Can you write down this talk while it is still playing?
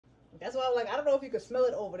That's why I'm like, I don't know if you could smell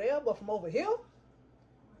it over there, but from over here,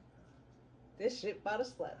 this shit about to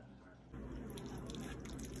splatter.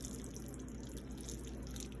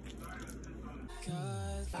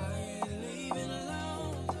 Cause I ain't leaving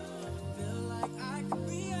alone. Feel like I could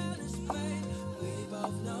be honest, babe. We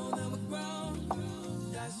both know that we're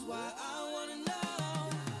grown. That's why I wanna know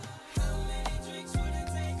how many drinks would it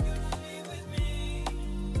take you to be with me?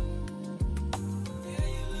 Yeah,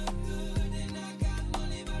 you look good and I got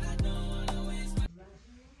money, but I don't wanna waste my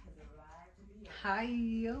Hi,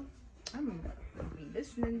 I'm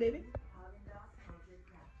listening, baby.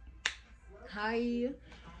 Hi,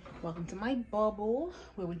 welcome to my bubble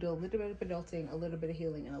where we do a little bit of adulting, a little bit of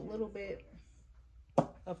healing, and a little bit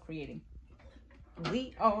of creating.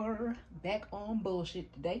 We are back on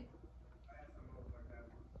bullshit today.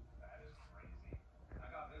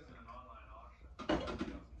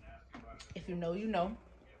 If you know, you know.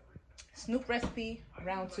 Snoop recipe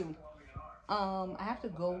round 2. I have to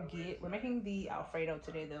go get. We're making the Alfredo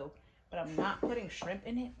today though, but I'm not putting shrimp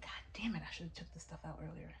in it. God damn it! I should have took this stuff out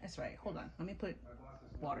earlier. That's right. Hold on. Let me put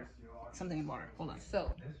water. Something in water. Hold on.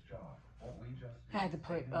 So I had to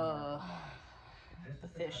put the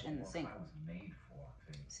fish in the sink.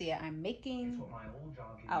 So yeah, I'm making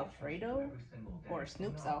Alfredo or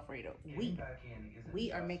Snoop's Alfredo.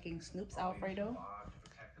 We are making Snoop's Alfredo,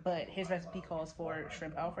 but his recipe calls for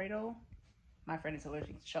shrimp Alfredo. My friend is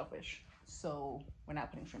allergic to shellfish, so we're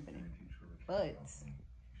not putting shrimp in it. But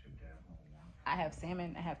I have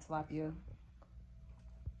salmon, I have tilapia.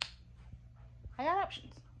 I got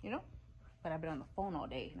options, you know? But I've been on the phone all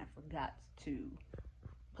day and I forgot to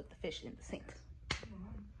put the fish in the sink.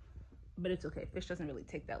 But it's okay. Fish doesn't really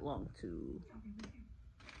take that long to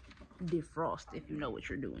defrost if you know what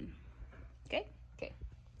you're doing. Okay? Okay.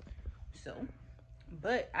 So,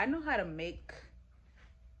 but I know how to make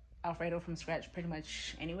Alfredo from scratch pretty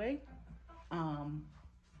much anyway.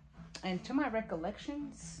 And to my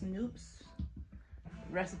recollection, Snoop's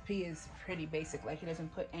recipe is pretty basic. Like, he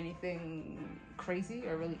doesn't put anything crazy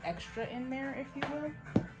or really extra in there, if you will.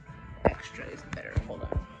 Extra is better. Hold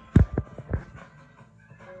on.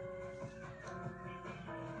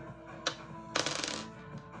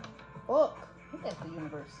 Fuck. Look at the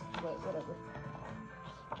universe. But whatever.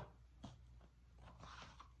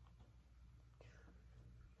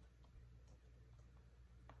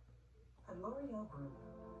 At L'Oreal Group,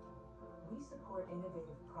 we support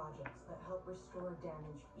innovative projects that help restore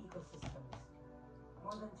damaged ecosystems.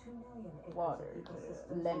 More than 2 million acres Water, of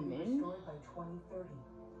ecosystems lemon. will be restored by 2030.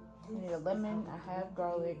 I need a lemon, I have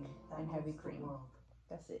garlic, and heavy cream.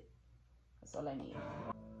 That's it. That's all I need.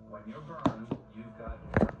 When you're burned, you've got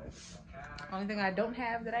Only thing I don't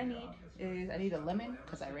have that I need is I need a lemon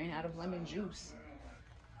because I ran out of lemon juice.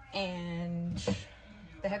 And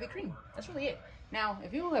the heavy cream. That's really it. Now,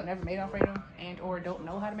 if you have never made Alfredo and or don't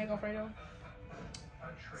know how to make Alfredo,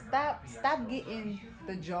 stop getting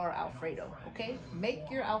the jar Alfredo, okay?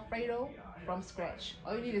 Make your Alfredo from scratch.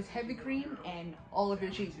 All you need is heavy cream and all of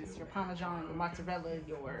your cheeses, your Parmesan, your mozzarella,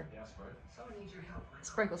 your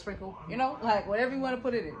sprinkle, you know, like whatever you want to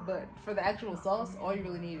put in it. But for the actual sauce, all you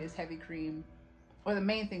really need is heavy cream, or the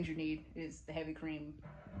main things you need is the heavy cream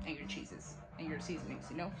and your cheeses and your seasonings,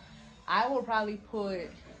 you know. I will probably put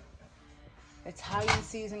Italian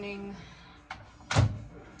seasoning,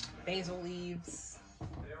 basil leaves,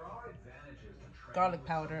 garlic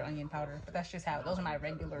powder, onion powder, but that's just how, those are my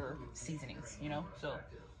regular seasonings, you know, so,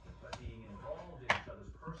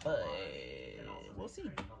 but we'll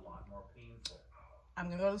see. I'm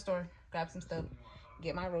gonna go to the store, grab some stuff,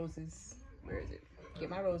 get my roses, where is it? Get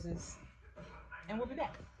my roses, and we'll be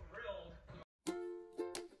back.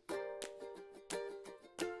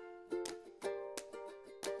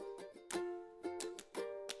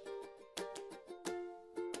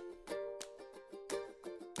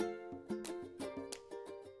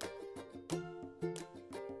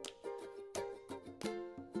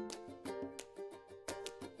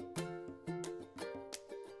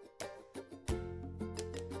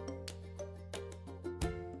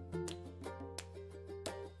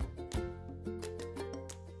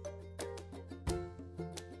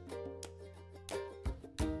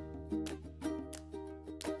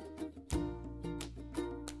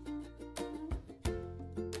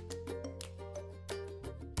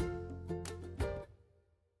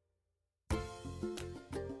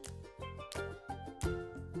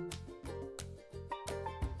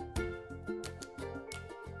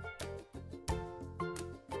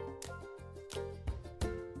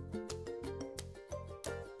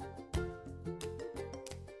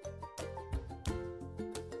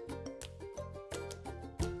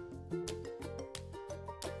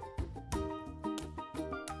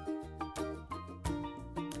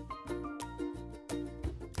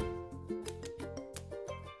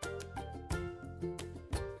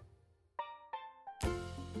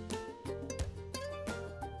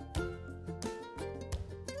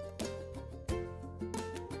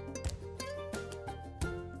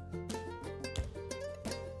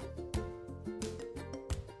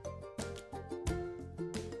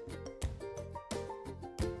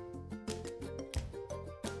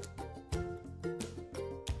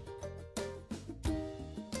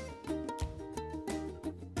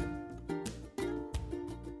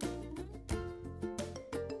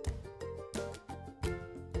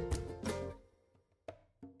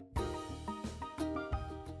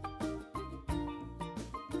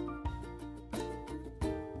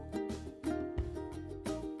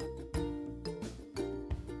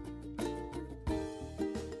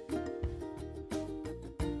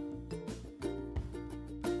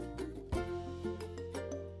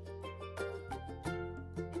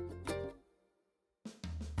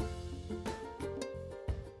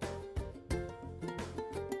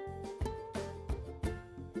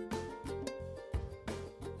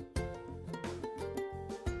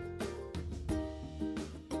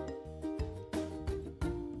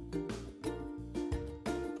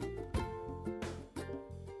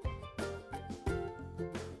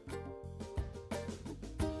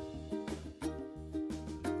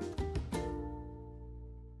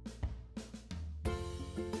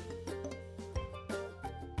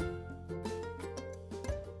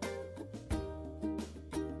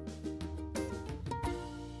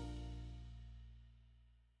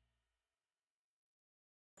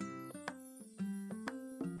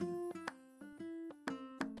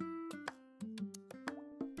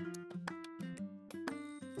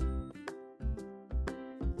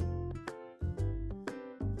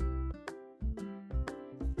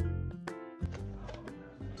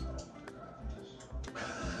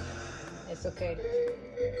 It's okay.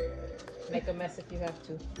 Make a mess if you have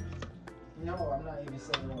to. No, I'm not even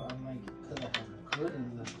saying what I'm like, because I have good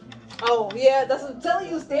in the. Oh, yeah, that's what I'm telling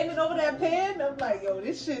you. Standing over that pan, I'm like, yo,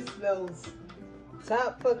 this shit smells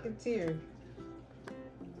top fucking tier.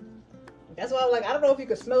 That's why I'm like, I don't know if you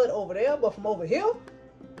can smell it over there, but from over here,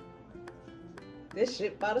 this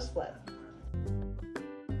shit by the splatter.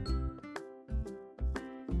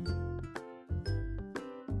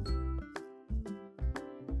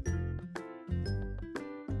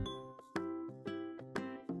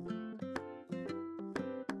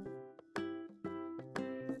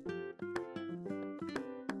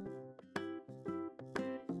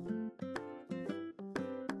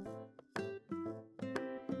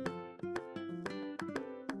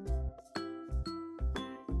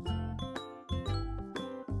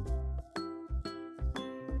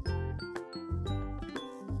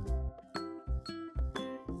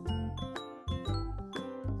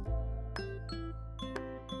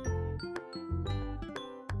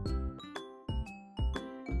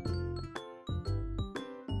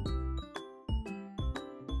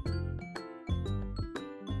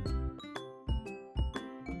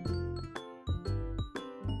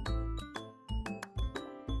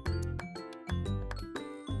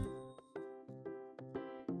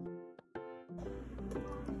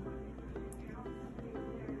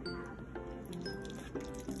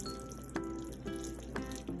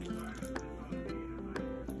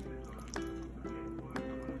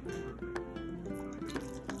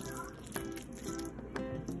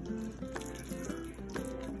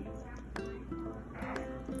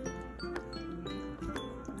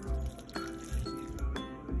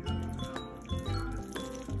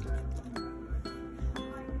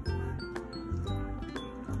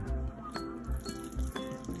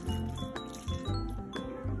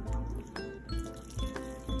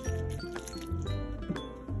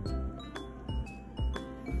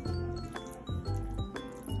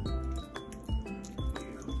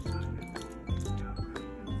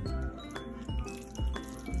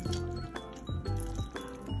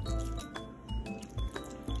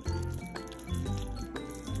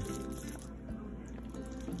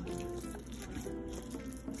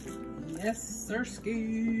 Yes,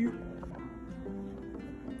 sirski.